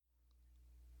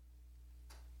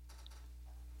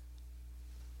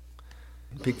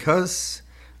because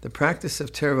the practice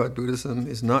of Theravada Buddhism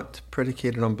is not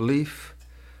predicated on belief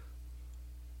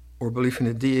or belief in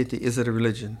a deity, is it a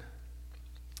religion?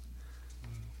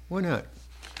 Why not?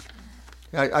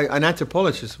 An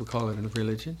anthropologist would call it a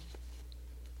religion.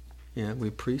 Yeah, we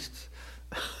priests.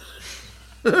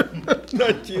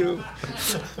 Not you.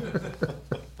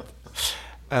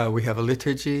 We have a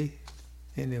liturgy,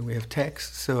 and then we have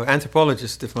texts. So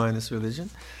anthropologists define this religion.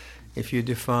 If you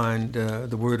defined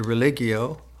the word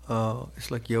religio, it's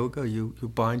like yoga. You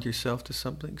bind yourself to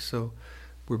something. So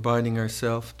we're binding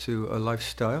ourselves to a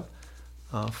lifestyle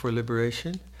for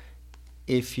liberation.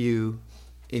 If you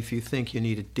think you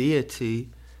need a deity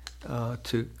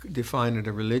to define it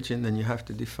a religion, then you have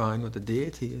to define what the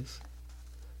deity is.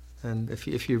 And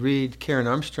if you read Karen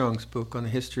Armstrong's book on the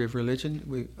history of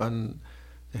religion, on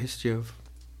the history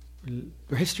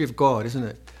of God, isn't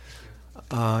it?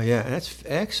 Yeah, that's an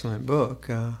excellent book.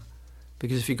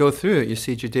 Because if you go through it, you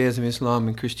see Judaism, Islam,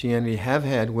 and Christianity have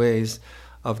had ways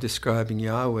of describing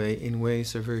Yahweh in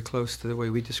ways that are very close to the way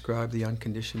we describe the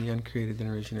unconditioned, the uncreated, the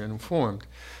unoriginal, and unformed.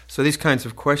 So these kinds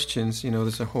of questions,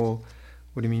 there's a whole,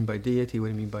 what do you mean by deity, what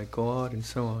do you mean by God, and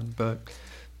so on. But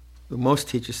most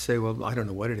teachers say, well, I don't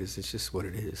know what it is, it's just what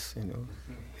it is.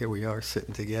 Here we are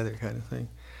sitting together kind of thing.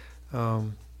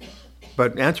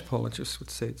 But anthropologists would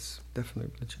say it's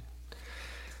definitely religion.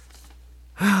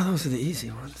 Those are the easy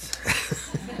ones.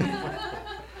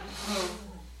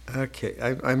 Okay,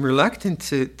 I'm reluctant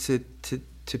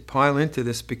to pile into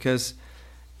this because,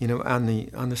 on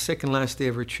the second last day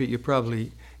of retreat, you're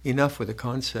probably enough with the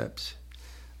concepts.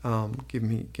 Give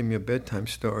me a bedtime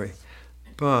story.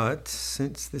 But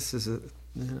since this is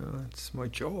it's my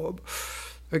job.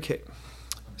 Okay,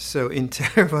 so in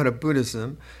Theravada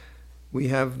Buddhism, we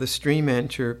have the stream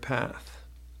enter path.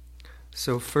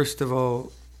 So first of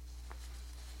all,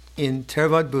 in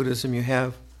Theravada Buddhism, you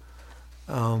have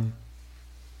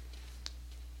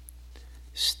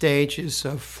stages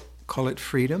of, call it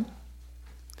freedom.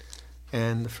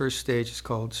 And the first stage is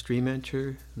called stream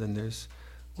enter. Then there's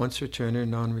once returner,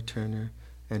 non-returner,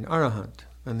 and arahant.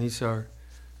 And these are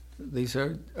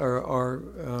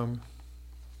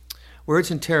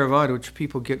words in Theravada which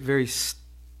people get very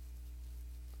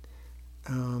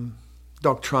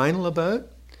doctrinal about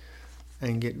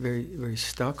and get very, very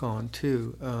stuck on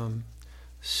too.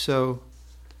 So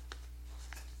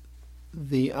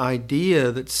the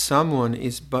idea that someone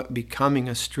is becoming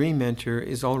a stream enter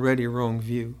is already a wrong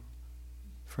view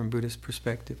from Buddhist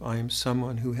perspective. I am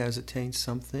someone who has attained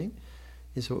something,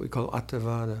 is what we call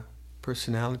Attavada,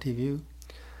 personality view.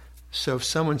 So if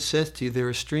someone says to you they're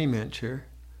a stream enter,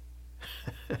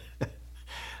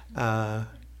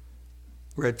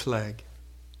 red flag.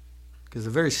 Because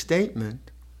the very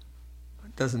statement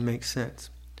doesn't make sense.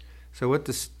 So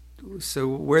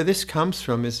where this comes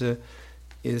from is a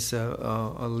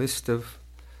list of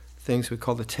things we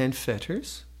call the 10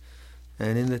 fetters.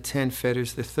 And in the 10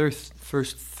 fetters, the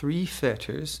first 3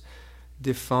 fetters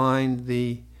define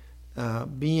the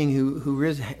being who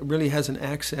really hasn't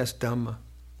accessed Dhamma.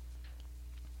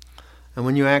 And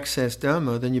when you access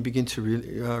Dhamma, then you begin to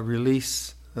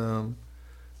release,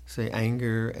 say,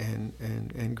 anger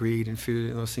and greed and fear,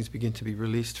 and those things begin to be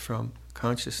released from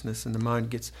consciousness, and the mind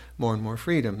gets more and more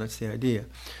freedom. That's the idea.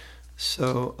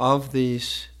 So of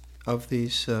these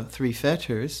 3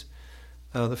 fetters,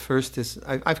 the first is,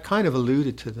 I've kind of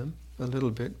alluded to them a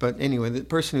little bit, but anyway, the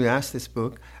person who asked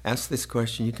this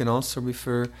question, you can also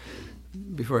refer,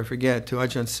 before I forget, to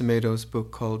Ajahn Sumedho's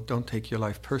book called Don't Take Your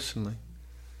Life Personally.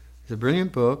 It's a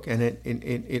brilliant book, and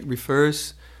it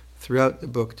refers throughout the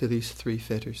book to these 3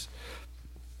 fetters.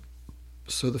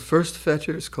 So the first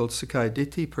fetter is called Sakkaya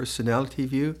Ditthi, personality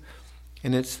view,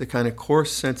 and it's the kind of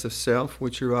coarse sense of self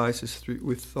which arises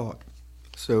with thought.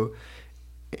 So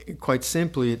quite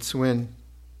simply, it's when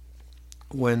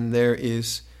there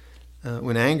is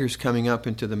when anger is coming up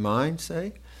into the mind,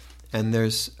 say, and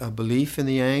there's a belief in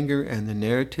the anger and the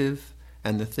narrative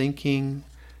and the thinking.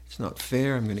 It's not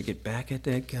fair, I'm going to get back at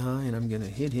that guy and I'm going to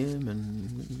hit him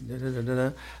and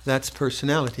da-da-da-da-da. That's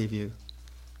personality view.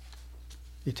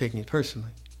 You're taking it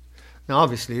personally. Now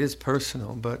obviously it is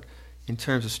personal, but in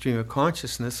terms of stream of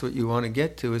consciousness, what you want to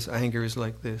get to is anger is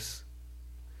like this.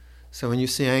 So when you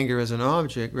see anger as an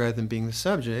object rather than being the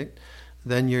subject,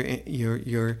 then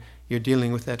you're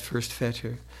dealing with that first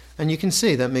fetter. And you can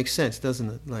see that makes sense, doesn't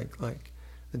it? Like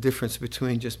the difference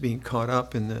between just being caught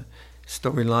up in the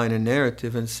storyline and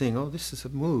narrative and seeing, oh, this is a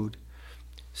mood.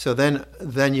 So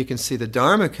then you can see the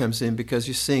Dharma comes in because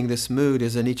you're seeing this mood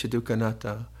as anicca dukkha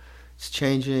anatta. It's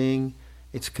changing,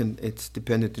 it's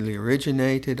dependently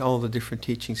originated. All the different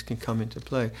teachings can come into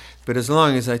play. But as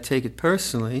long as I take it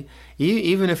personally,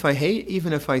 even if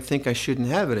I think I shouldn't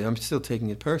have it, I'm still taking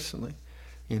it personally.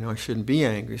 I shouldn't be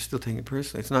angry. Still taking it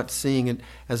personally. It's not seeing it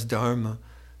as dharma,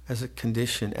 as a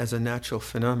condition, as a natural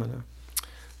phenomena.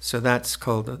 So that's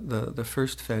called the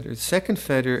first fetter. The second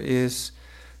fetter is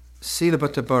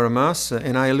Silabbata Paramasa,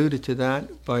 and I alluded to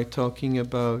that by talking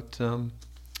about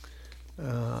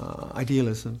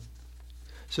idealism.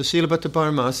 So Silabbata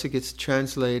Paramasa gets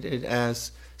translated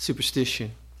as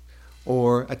superstition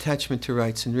or attachment to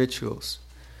rites and rituals.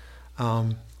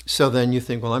 So then you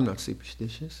think, well, I'm not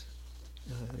superstitious.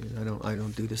 I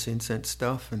don't do this incense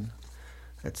stuff, and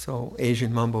that's all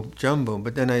Asian mumbo jumbo.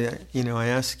 But then I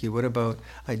ask you, what about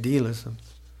idealism?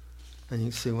 And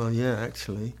you say, well, yeah,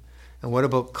 actually. And what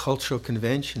about cultural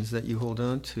conventions that you hold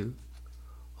on to?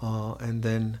 And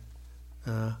then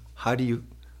how do you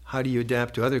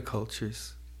adapt to other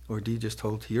cultures? Or do you just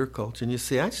hold to your culture? And you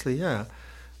say, actually, yeah,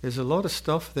 there's a lot of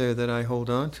stuff there that I hold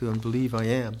on to and believe I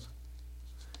am.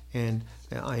 And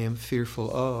I am fearful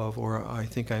of, or I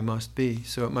think I must be.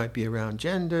 So it might be around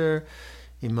gender,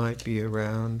 it might be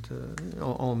around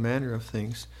all manner of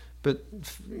things. But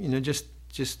just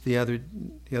the other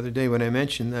day when I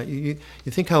mentioned that, you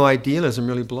think how idealism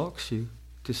really blocks you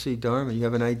to see Dharma. You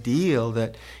have an ideal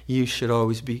that you should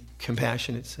always be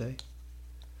compassionate, say,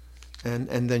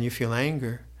 and then you feel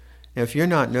anger. Now, if you're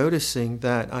not noticing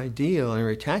that ideal and you're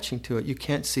attaching to it, you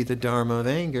can't see the Dharma of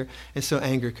anger, and so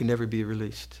anger can never be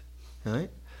released, right?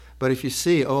 But if you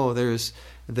see,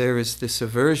 there is this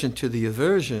aversion to the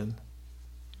aversion,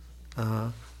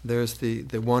 there's the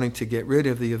wanting to get rid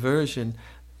of the aversion,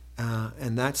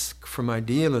 and that's from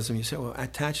idealism. You say, well,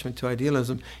 attachment to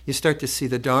idealism. You start to see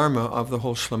the Dharma of the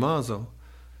whole Shlamazel.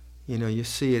 You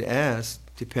see it as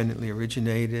dependently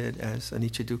originated, as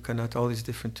anicca dukkha anatta, all these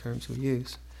different terms we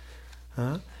use.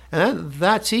 And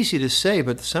that's easy to say,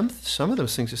 but some of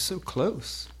those things are so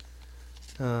close.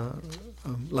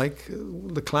 Like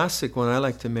the classic one I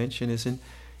like to mention is in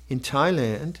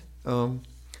Thailand.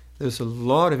 There's a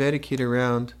lot of etiquette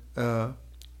around the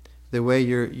way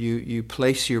you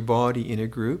place your body in a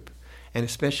group, and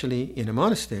especially in a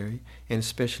monastery, and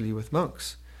especially with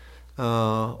monks,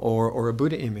 or a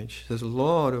Buddha image. There's a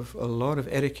lot of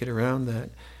etiquette around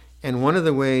that, and one of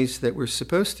the ways that we're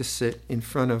supposed to sit in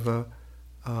front of a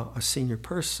senior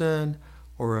person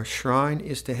or a shrine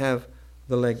is to have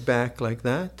the leg back like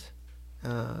that,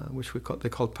 which they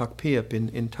call pak piap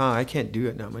in Thai. I can't do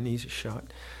it now; my knees are shot.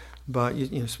 But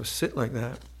you're supposed to sit like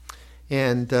that,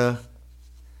 and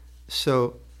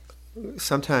so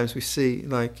sometimes we see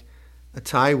like a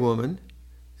Thai woman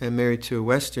and married to a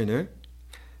Westerner,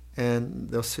 and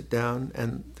they'll sit down,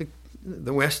 and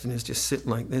the Westerner is just sitting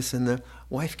like this, and the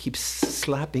wife keeps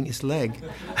slapping his leg.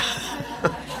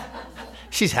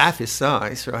 She's half his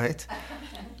size, right?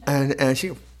 And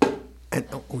you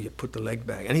put the leg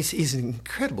back, and he's in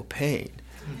incredible pain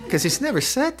because he's never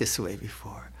sat this way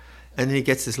before, and then he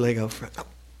gets his leg out front,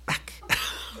 back.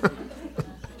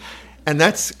 And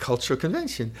that's cultural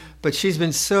convention. But she's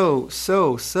been so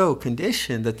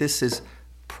conditioned that this is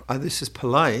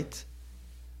polite,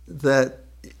 that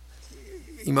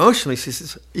emotionally she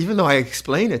says, even though I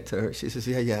explain it to her, she says,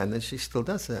 yeah, and then she still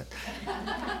does that.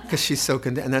 Because she's so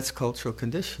conditioned, and that's cultural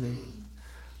conditioning.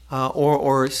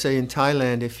 Or say in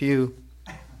Thailand, if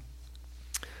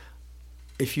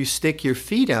you stick your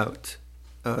feet out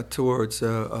towards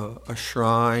a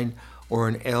shrine or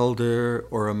an elder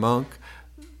or a monk,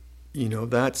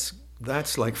 that's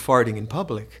like farting in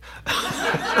public.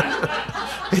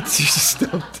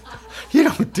 You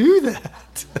don't do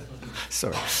that.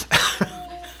 Sorry.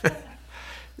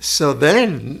 So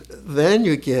then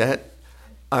you get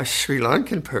a Sri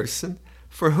Lankan person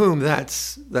for whom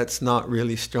that's not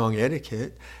really strong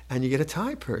etiquette, and you get a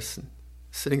Thai person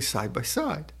sitting side by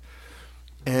side.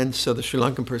 And so the Sri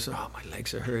Lankan person, my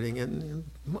legs are hurting, and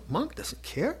monk doesn't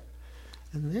care.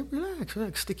 And they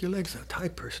relax, stick your legs out. Thai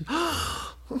person,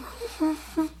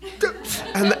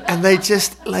 and they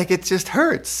just it just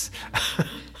hurts,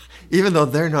 even though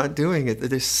they're not doing it.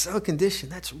 They're so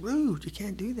conditioned. That's rude. You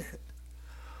can't do that.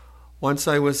 Once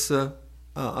I was on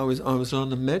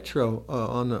the metro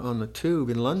on the tube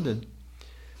in London,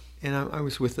 and I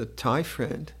was with a Thai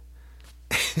friend,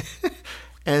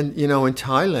 and in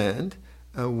Thailand,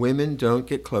 women don't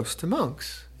get close to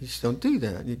monks. You just don't do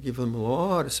that. You give them a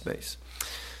lot of space.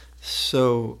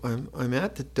 So I'm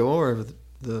at the door of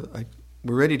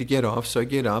we're ready to get off. So I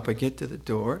get up, I get to the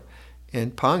door,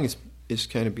 and Pang is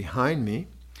kind of behind me,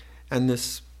 and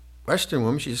this Western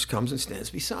woman, she just comes and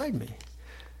stands beside me.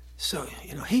 So,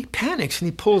 he panics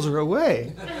and he pulls her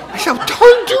away. I said,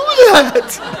 don't do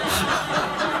that!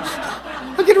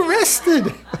 I'll get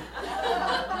arrested.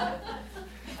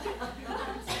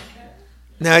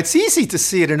 Now, it's easy to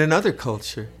see it in another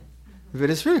culture, but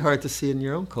it's very hard to see it in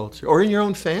your own culture or in your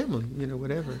own family,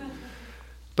 whatever.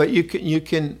 But you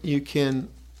can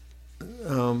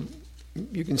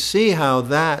see how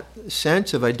that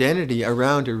sense of identity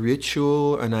around a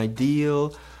ritual, an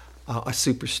ideal, a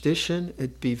superstition,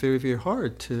 it'd be very, very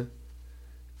hard to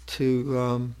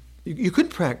you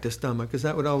couldn't practice Dhamma because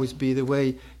that would always be the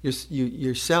way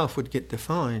yourself would get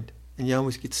defined, and you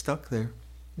always get stuck there.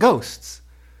 Ghosts,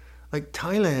 like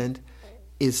Thailand,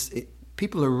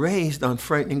 people are raised on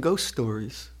frightening ghost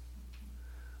stories.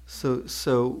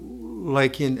 So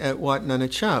like at Wat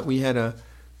Nanachat, we had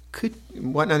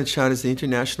Wat Nanachat is the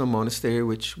international monastery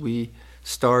which we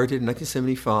started in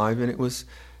 1975, and it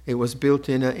was built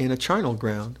in a charnel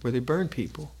ground where they burn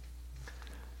people.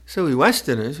 So we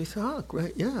Westerners, we thought, oh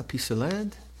great, yeah, a piece of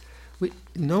land.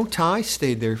 No Thai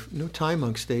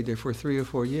monks stayed there for 3 or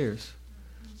 4 years.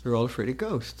 They're all afraid of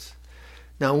ghosts.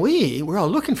 Now we're all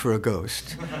looking for a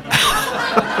ghost.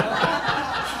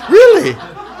 Really?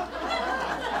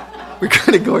 We're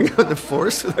kind of going out in the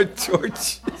forest with our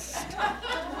torches.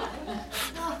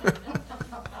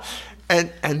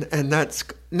 and that's,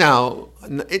 now,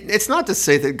 it's not to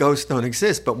say that ghosts don't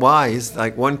exist, but why is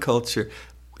like one culture,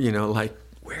 like,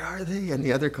 where are they? And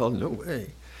the other called, no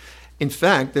way. In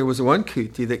fact, there was one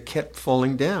kuti that kept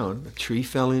falling down. A tree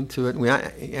fell into it, and we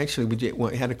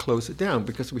had to close it down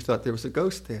because we thought there was a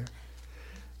ghost there.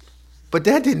 But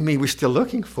that didn't mean we're still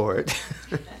looking for it.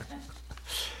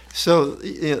 So,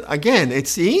 again,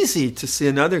 it's easy to see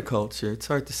another culture. It's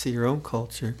hard to see your own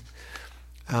culture.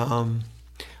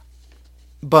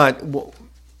 But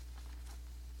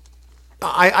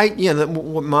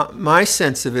my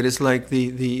sense of it is like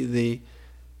the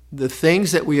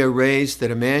things that we are raised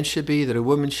that a man should be, that a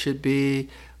woman should be,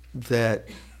 that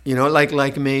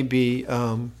like maybe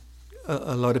a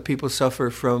lot of people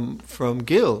suffer from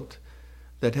guilt,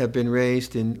 that have been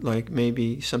raised in, like,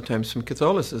 maybe sometimes from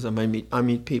Catholicism. I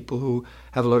meet people who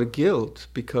have a lot of guilt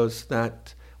because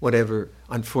that whatever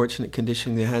unfortunate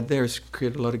conditioning they had there has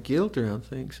created a lot of guilt around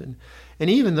things. And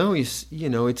even though it's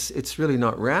really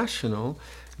not rational,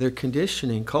 their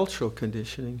conditioning, cultural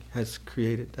conditioning, has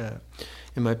created that.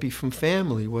 It might be from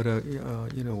family.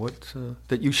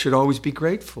 That you should always be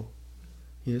grateful.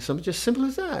 Something just simple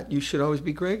as that. You should always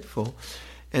be grateful.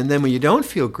 And then when you don't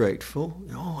feel grateful,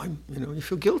 you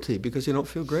feel guilty because you don't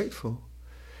feel grateful.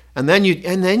 And then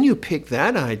you pick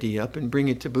that idea up and bring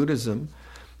it to Buddhism,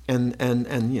 and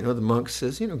the monk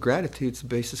says, gratitude's the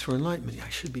basis for enlightenment. I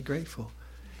should be grateful.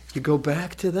 You go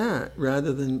back to that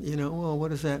rather than, what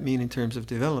does that mean in terms of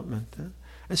development?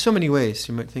 In so many ways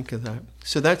you might think of that.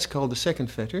 So that's called the second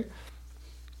fetter.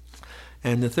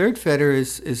 And the third fetter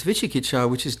is vicikicca,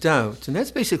 which is doubt, and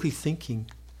that's basically thinking.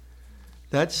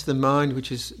 That's the mind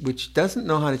which doesn't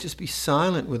know how to just be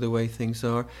silent with the way things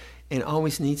are, and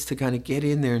always needs to kind of get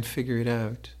in there and figure it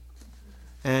out.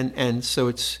 And so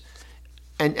it's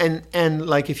and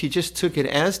like if you just took it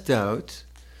as doubt,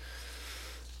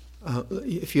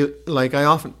 if you like,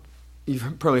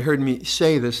 you've probably heard me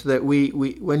say this, that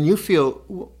when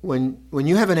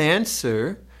you have an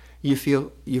answer, you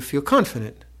feel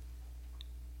confident.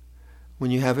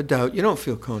 When you have a doubt, you don't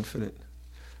feel confident.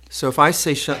 So if I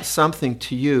say something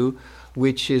to you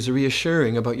which is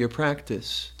reassuring about your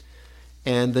practice,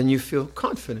 and then you feel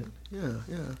confident, yeah.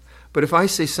 But if I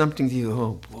say something to you,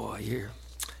 oh boy,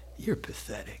 you're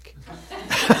pathetic,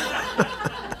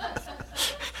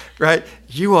 right?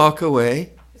 You walk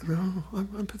away. No,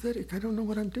 I'm pathetic. I don't know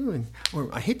what I'm doing, or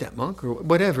I hate that monk, or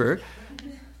whatever.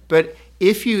 But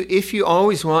if you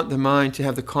always want the mind to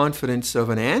have the confidence of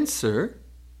an answer,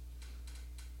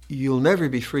 you'll never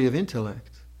be free of intellect.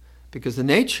 Because the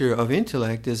nature of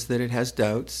intellect is that it has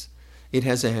doubts, it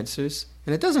has answers,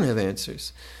 and it doesn't have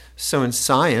answers. So in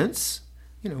science,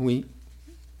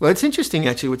 it's interesting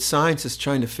actually what science is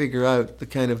trying to figure out, the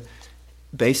kind of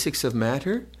basics of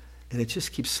matter, and it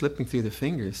just keeps slipping through the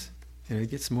fingers. It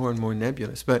gets more and more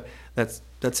nebulous. But that's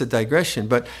a digression.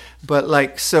 But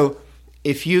like, so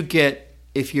if you're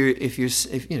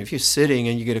sitting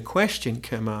and you get a question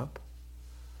come up,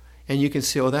 and you can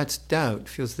see, that's doubt,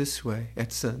 feels this way.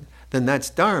 Then that's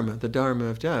dharma, the dharma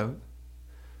of doubt.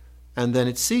 And then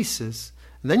it ceases.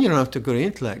 And then you don't have to go to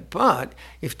intellect. But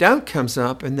if doubt comes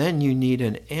up and then you need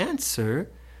an answer,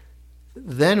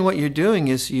 then what you're doing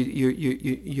is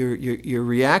you're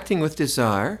reacting with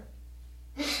desire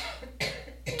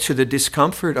to the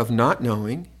discomfort of not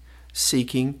knowing,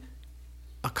 seeking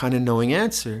a kind of knowing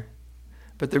answer.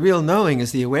 But the real knowing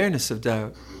is the awareness of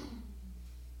doubt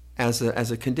as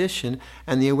a condition,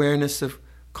 and the awareness of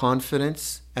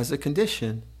confidence as a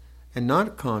condition, and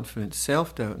not confidence,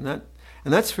 self-doubt. And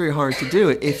that's very hard to do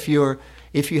if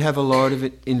you have a lot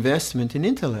of investment in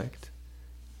intellect.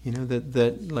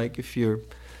 That like if you're,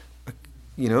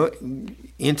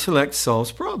 intellect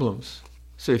solves problems.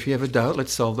 So if you have a doubt,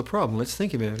 let's solve the problem. Let's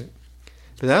think about it.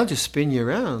 But that'll just spin you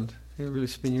around. It'll really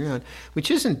spin you around, which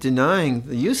isn't denying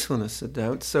the usefulness of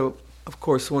doubt. So, of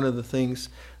course, one of the things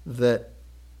that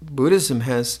Buddhism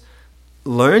has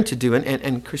learned to do,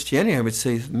 and Christianity, I would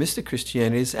say, mystic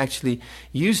Christianity, is actually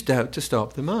use doubt to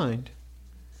stop the mind.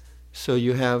 So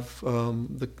you have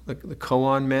the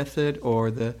koan method,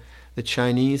 or the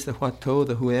Chinese, the Huatou,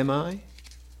 the who am I,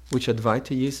 which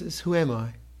Advaita uses, who am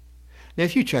I? Now,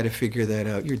 if you try to figure that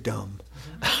out, you're dumb.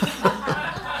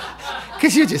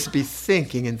 Because you just be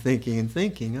thinking and thinking and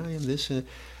thinking, I am this.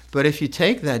 But if you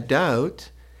take that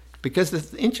doubt, because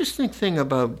the interesting thing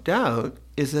about doubt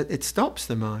is that it stops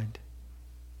the mind,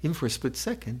 even for a split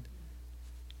second.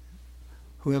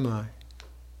 Who am I?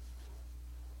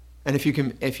 And if you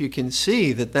can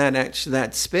see that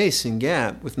space and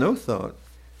gap with no thought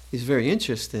is very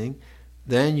interesting,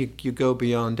 then you go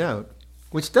beyond doubt.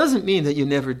 Which doesn't mean that you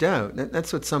never doubt.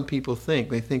 That's what some people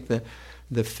think. They think that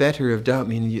the fetter of doubt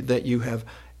means that you have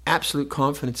absolute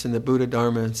confidence in the Buddha,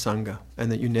 Dharma, and Sangha, and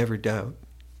that you never doubt.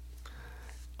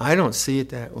 I don't see it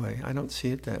that way.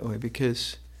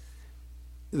 Because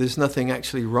there's nothing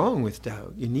actually wrong with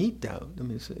doubt. You need doubt. I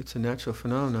mean, it's a natural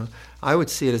phenomenon. I would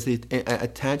see it as the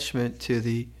attachment to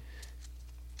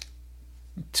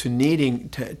needing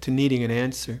an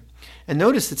answer. And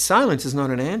notice that silence is not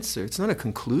an answer. It's not a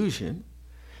conclusion.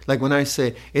 Like when I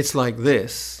say it's like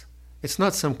this, it's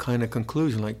not some kind of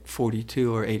conclusion like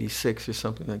 42 or 86 or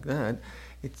something like that.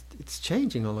 It's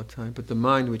changing all the time. But the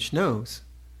mind which knows,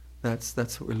 that's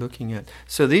what we're looking at.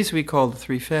 So these we call the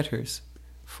three fetters.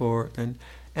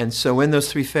 And so when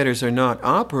those three fetters are not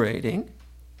operating,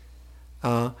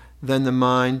 then the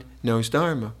mind knows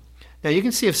Dharma. Now you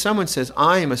can see if someone says,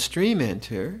 I am a stream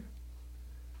enter,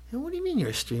 what do you mean you're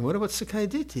a stream? What about Sakkaya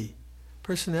Ditthi?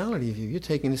 Personality view. You're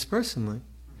taking this personally.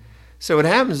 So what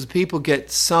happens is people get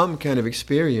some kind of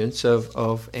experience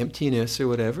of emptiness or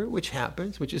whatever, which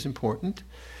happens, which is important,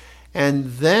 and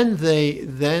then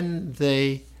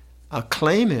they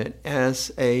claim it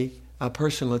as a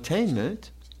personal attainment,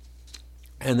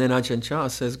 and then Ajahn Chah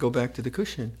says, go back to the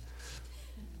cushion.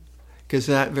 Because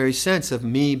that very sense of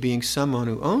me being someone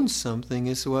who owns something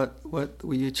is what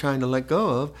you're trying to let go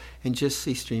of and just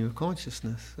see stream of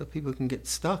consciousness. So people can get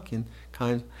stuck in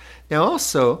kind of... Now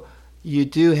also, you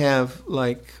do have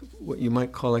like what you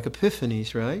might call like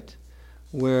epiphanies, right?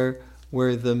 Where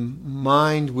the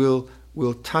mind will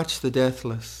touch the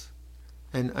deathless.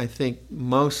 And I think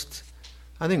most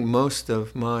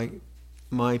of my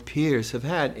peers have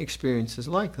had experiences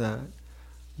like that.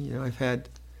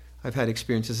 I've had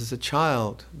experiences as a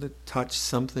child that touched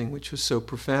something which was so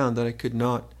profound that I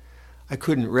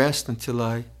couldn't rest until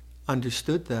I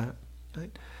understood that.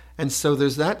 Right? And so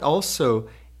there's that also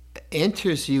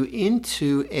enters you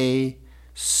into a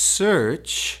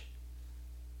search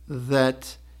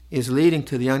that is leading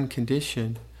to the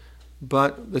unconditioned,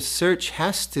 but the search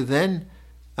has to then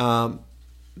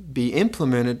be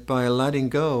implemented by letting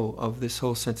go of this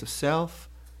whole sense of self,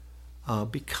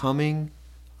 becoming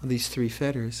these three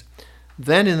fetters.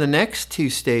 Then in the next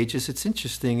two stages, it's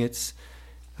interesting. It's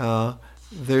they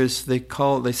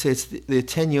say it's the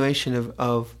attenuation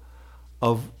of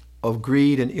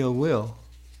greed and ill will,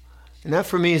 and that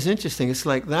for me is interesting. It's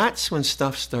like that's when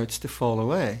stuff starts to fall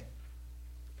away.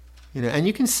 And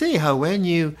you can see how when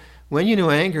you know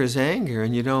anger is anger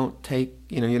and you don't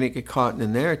get caught in the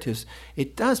narratives,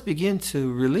 it does begin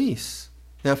to release.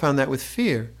 Now I found that with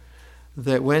fear.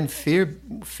 That when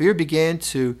fear began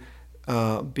to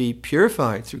be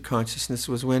purified through consciousness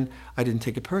was when I didn't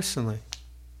take it personally,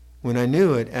 when I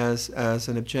knew it as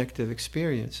an objective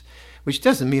experience, which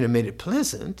doesn't mean it made it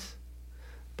pleasant,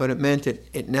 but it meant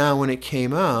it now when it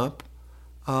came up,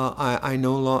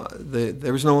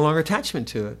 there was no longer attachment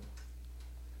to it.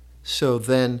 So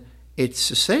then its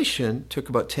cessation took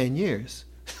about 10 years.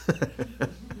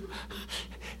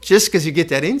 Just because you get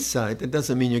that insight, that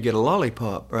doesn't mean you get a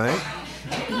lollipop, right?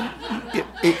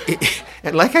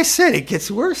 And like I said, it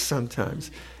gets worse sometimes.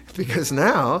 Because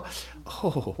now,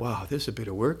 oh, wow, there's a bit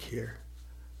of work here.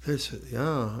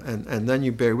 And then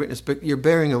you bear witness. But you're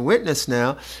bearing a witness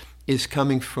now is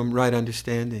coming from right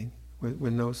understanding,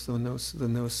 when those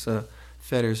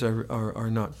fetters are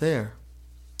not there.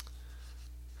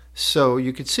 So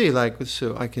you could see, I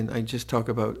just talk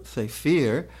about, say,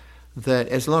 fear. that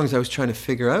as long as I was trying to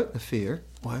figure out the fear,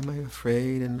 why am I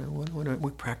afraid, and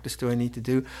what practice do I need to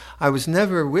do, I was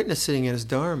never witnessing it as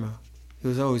Dharma. It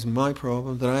was always my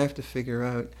problem that I have to figure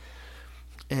out.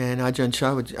 And Ajahn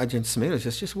Sumedho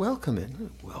says, just welcome it.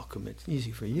 Welcome it. It's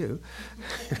easy for you.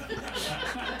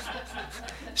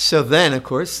 So then, of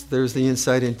course, there's the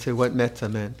insight into what metta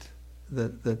meant.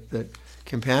 That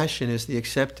compassion is the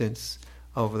acceptance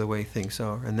of the way things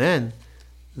are. And then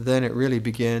it really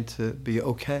began to be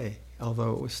okay,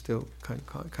 although it was still kind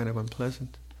of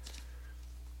unpleasant.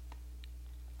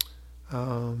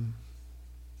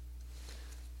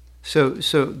 So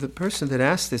the person that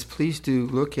asked this, please do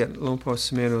look at Lompo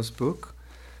Sumedho's book.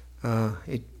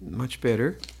 It much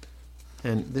better.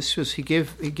 And this was he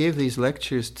gave these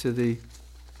lectures to the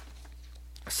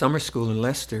summer school in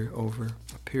Leicester over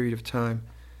a period of time,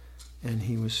 and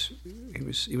he was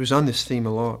on this theme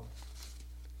a lot.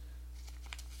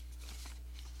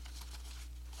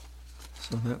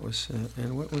 So that was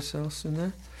and what was else in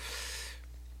there?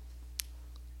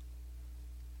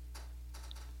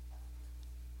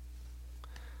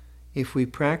 If we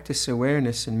practice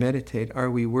awareness and meditate,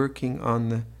 are we working on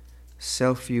the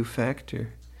self-view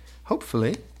factor?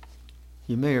 Hopefully.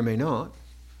 You may or may not.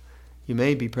 You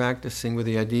may be practicing with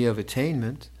the idea of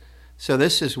attainment. So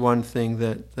this is one thing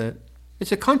that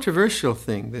it's a controversial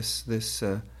thing, this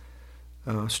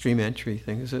stream entry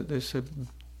thing. There's a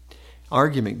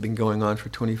argument been going on for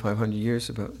 2,500 years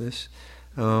about this.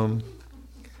 So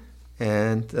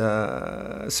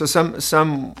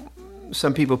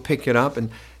some people pick it up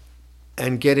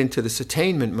and get into this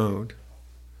attainment mode.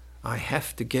 I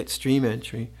have to get stream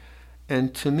entry.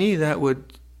 And to me that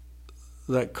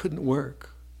couldn't work,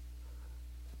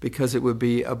 because it would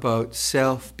be about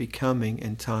self-becoming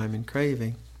and time and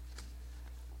craving.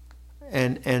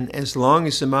 And as long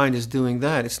as the mind is doing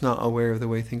that, it's not aware of the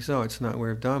way things are, it's not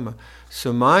aware of Dharma.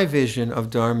 So my vision of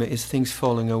Dharma is things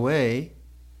falling away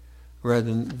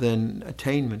rather than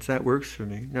attainments. That works for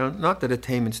me. Now, not that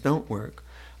attainments don't work,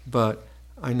 but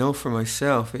I know for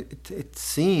myself, it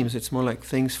seems it's more like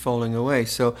things falling away.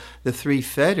 So the three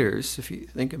fetters, if you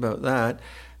think about that,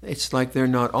 it's like they're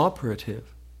not operative.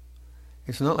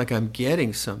 It's not like I'm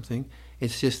getting something.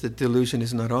 It's just that delusion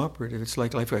is not operative. It's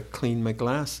like if I clean my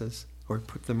glasses or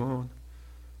put them on.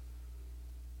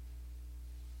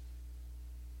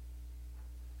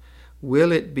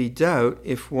 Will it be doubt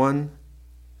if one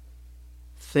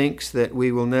thinks that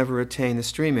we will never attain the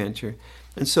stream enter?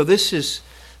 And so this is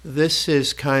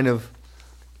kind of,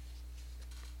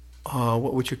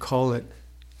 what would you call it?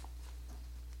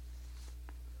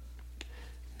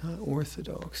 Not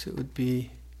orthodox, it would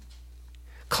be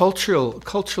cultural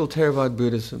Theravada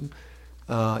Buddhism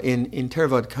in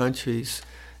Theravada countries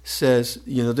says,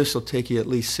 this will take you at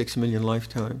least 6 million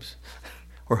lifetimes.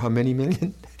 Or how many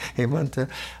million? Hemanta.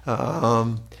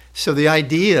 So the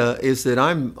idea is that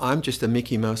I'm just a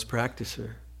Mickey Mouse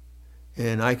practicer,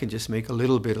 and I can just make a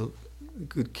little bit of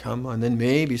good karma, and then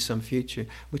maybe some future,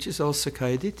 which is all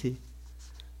Sakkaya Ditthi.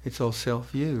 It's all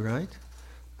self-view, right?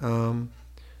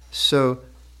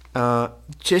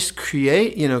 Just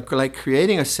create, like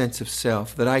creating a sense of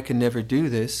self that I can never do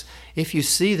this. If you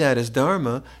see that as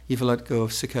Dharma, you've let go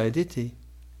of Sakkaya Ditthi.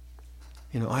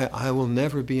 I will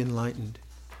never be enlightened.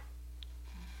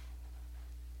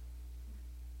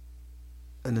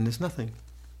 And then there's nothing.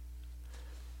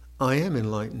 I am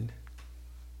enlightened.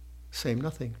 Same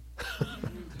nothing.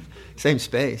 Same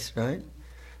space, right?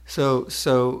 So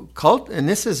and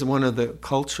this is one of the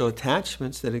cultural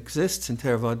attachments that exists in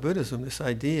Theravada Buddhism, this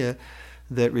idea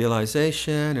that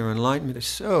realization or enlightenment is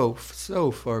so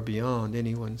far beyond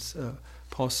anyone's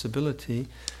possibility.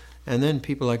 And then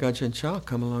people like Ajahn Chah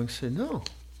come along and say, no,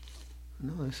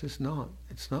 this is not.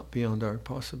 It's not beyond our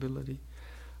possibility.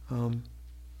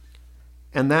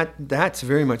 And that's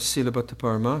very much Silabbata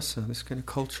Paramasa, this kind of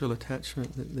cultural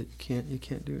attachment that you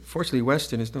can't do it. Fortunately,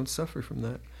 Westerners don't suffer from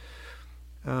that.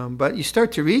 But you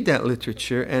start to read that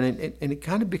literature, and it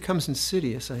kind of becomes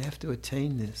insidious. I have to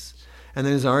attain this. And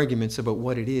then there's arguments about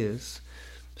what it is.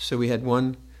 So we had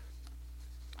one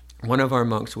of our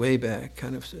monks way back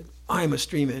kind of said, I'm a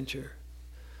stream enter,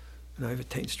 and I've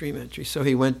attained stream entry. So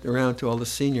he went around to all the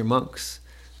senior monks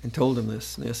and told them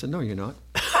this. And they said, no, you're not.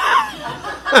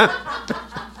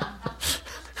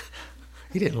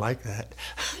 He didn't like that.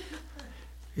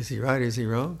 Is he right? Is he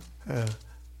wrong? But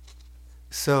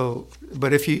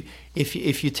if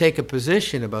you take a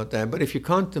position about that, but if you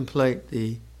contemplate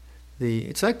the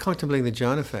it's like contemplating the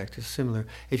jhana factors, similar.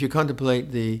 If you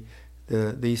contemplate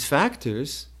these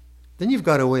factors, then you've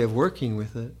got a way of working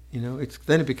with it.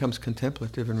 Then it becomes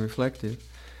contemplative and reflective.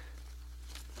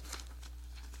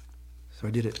 So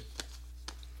I did it.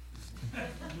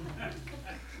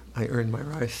 I earned my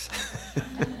rice.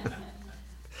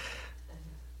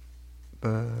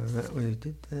 But that way I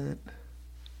did that.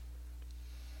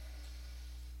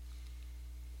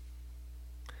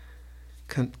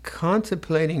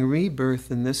 Contemplating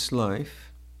rebirth in this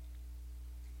life,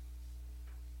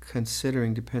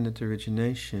 considering dependent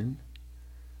origination,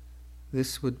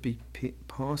 this would be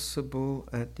possible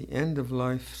at the end of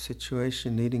life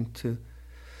situation needing to,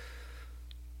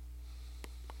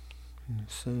 in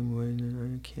the same way,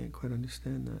 I can't quite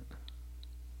understand that.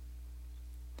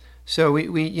 So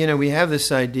we have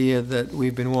this idea that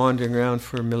we've been wandering around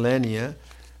for millennia,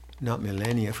 not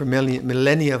millennia, for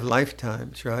millennia of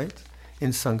lifetimes, right? In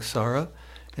samsara,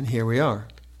 and here we are.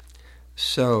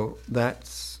 So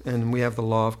and we have the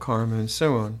law of karma and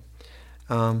so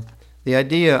on. The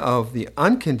idea of the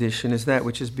unconditioned is that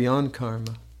which is beyond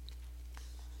karma.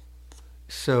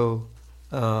 So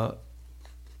the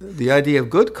idea of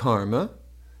good karma,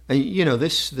 and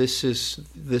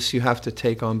this you have to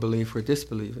take on belief or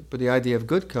disbelieve it. But the idea of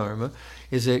good karma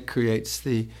is it creates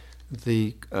the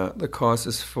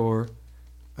causes for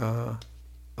a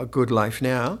good life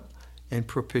now and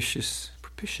propitious.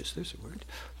 There's a word.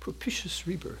 Propitious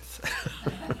rebirth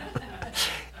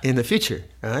in the future,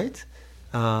 right?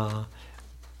 And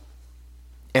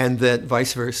that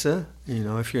vice versa.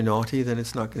 If you're naughty, then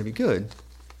it's not going to be good.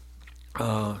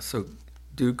 So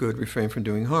do good, refrain from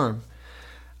doing harm.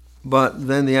 But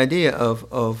then the idea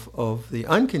of the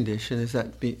unconditioned is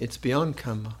that it's beyond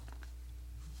karma.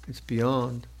 It's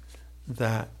beyond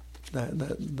that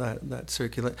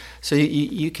circular. So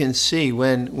you can see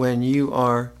when you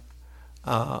are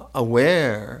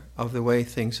aware of the way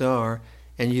things are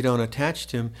and you don't attach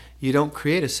to them, you don't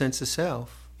create a sense of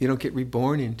self. You don't get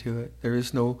reborn into it. There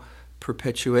is no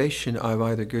perpetuation of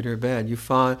either good or bad. You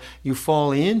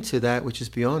fall into that which is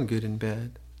beyond good and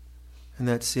bad. And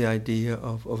that's the idea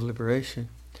of liberation.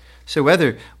 So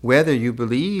whether you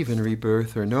believe in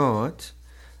rebirth or not,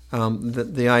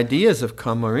 the ideas of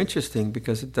karma are interesting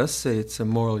because it does say it's a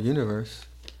moral universe.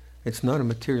 It's not a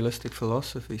materialistic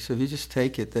philosophy. So if you just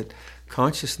take it that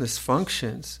consciousness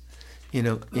functions in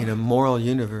a moral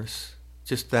universe,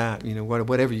 just that,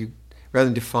 whatever you, rather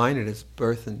than define it as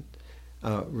birth and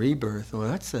rebirth, well,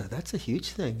 that's a huge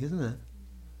thing, isn't it?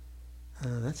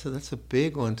 That's a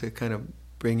big one to kind of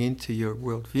bring into your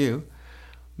worldview.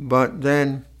 But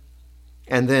then,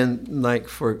 like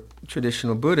for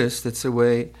traditional Buddhists, it's a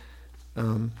way,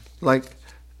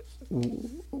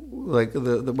 what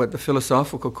the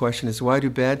philosophical question is: why do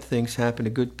bad things happen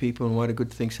to good people, and why do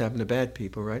good things happen to bad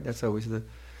people? Right? That's always the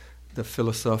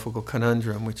philosophical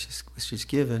conundrum which is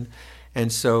given,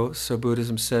 and so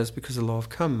Buddhism says because of the law of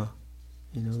karma,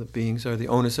 the beings are the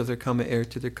owners of their karma, heir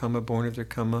to their karma, born of their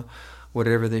karma,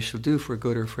 whatever they shall do for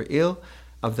good or for ill,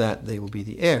 of that they will be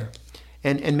the heir.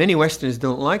 And many Westerners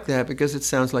don't like that because it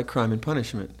sounds like crime and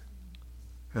punishment,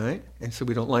 right? And so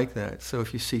we don't like that. So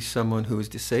if you see someone who is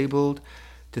disabled,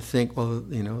 to think, well,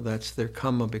 that's their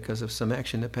karma because of some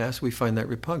action in the past, we find that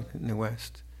repugnant in the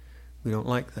West. We don't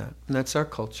like that. And that's our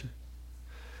culture.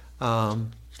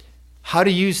 How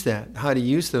to use that? How to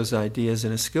use those ideas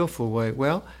in a skillful way?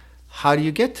 Well, how do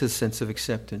you get to a sense of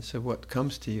acceptance of what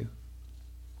comes to you?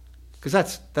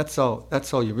 Because that's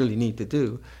all you really need to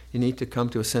do. You need to come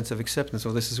to a sense of acceptance.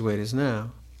 Well, this is the way it is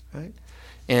now, right?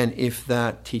 And if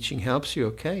that teaching helps you,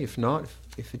 okay. If not,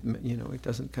 if it it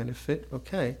doesn't kind of fit,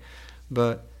 okay.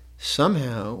 But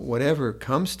somehow, whatever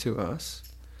comes to us,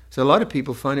 so a lot of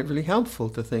people find it really helpful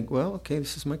to think, well, okay,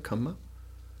 this is my karma.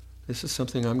 This is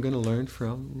something I'm going to learn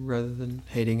from, rather than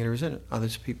hating it or resenting it.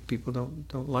 Others people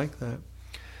don't like that.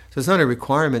 So it's not a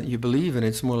requirement that you believe in.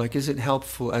 It's more like, is it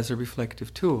helpful as a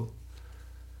reflective tool?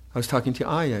 I was talking to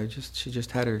Aya. She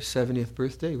just had her 70th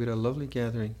birthday. We had a lovely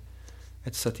gathering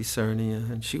at Sati Sarniya,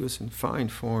 and she was in fine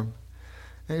form.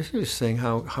 And she was saying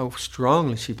how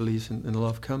strongly she believes in the law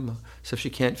of karma. So if she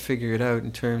can't figure it out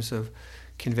in terms of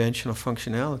conventional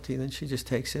functionality, then she just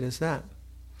takes it as that.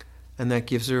 And that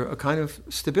gives her a kind of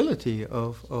stability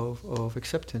of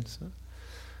acceptance.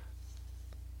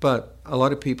 But a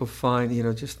lot of people find,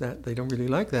 just that they don't really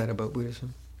like that about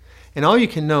Buddhism. And all you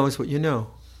can know is what you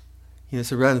know.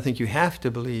 So rather than think you have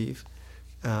to believe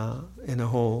in the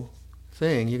whole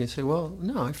thing, you can say, well,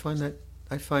 no, I find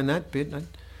that bit,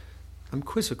 I'm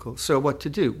quizzical. So what to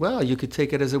do? Well, you could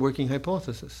take it as a working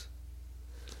hypothesis.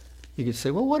 You could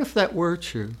say, well, what if that were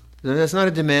true? That's not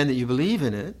a demand that you believe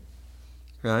in it,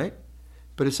 right?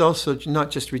 But it's also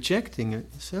not just rejecting it.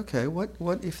 You say, okay, what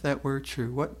if that were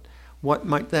true? What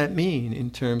might that mean in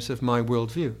terms of my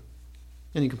worldview?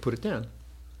 And you can put it down.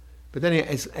 But then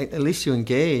at least you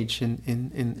engage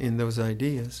in those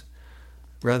ideas,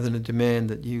 rather than a demand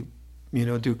that you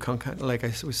do like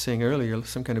I was saying earlier,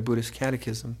 some kind of Buddhist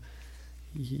catechism.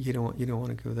 You don't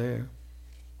want to go there.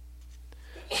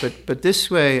 But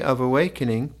this way of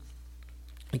awakening,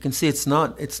 you can see it's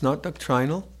not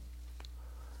doctrinal.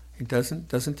 It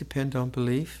doesn't depend on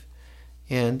belief,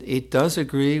 and it does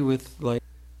agree with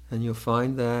and you'll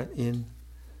find that in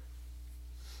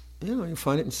you'll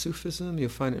find it in Sufism, you'll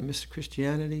find it in Mystic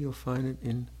Christianity, you'll find it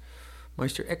in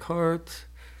Meister Eckhart.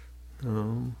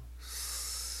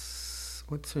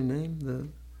 What's her name? The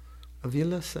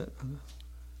Avila,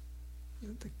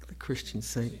 the Christian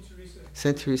saint,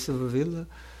 Saint Teresa of Avila.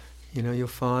 You'll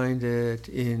find it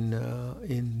in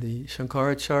the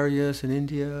Shankaracharyas in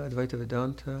India, Advaita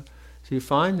Vedanta. So you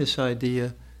find this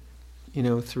idea,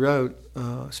 throughout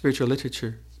spiritual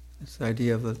literature. It's the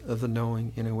idea of the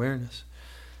knowing in awareness.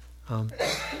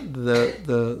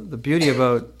 The beauty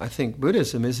about, I think,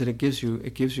 Buddhism is that it gives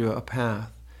you a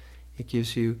path. It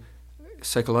gives you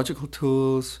psychological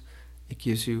tools. It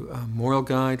gives you moral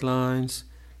guidelines.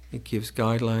 It gives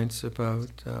guidelines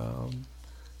about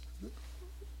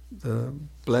the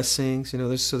blessings.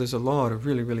 There's a lot of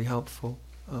really, really helpful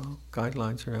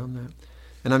guidelines around that.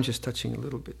 And I'm just touching a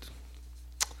little bit.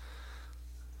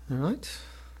 All right?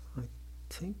 I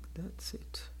think that's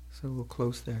it. So we'll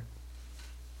close there.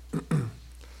 Annamayang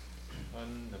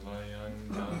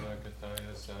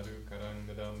Dhammakataya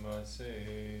Sarukaranga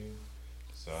Dhammase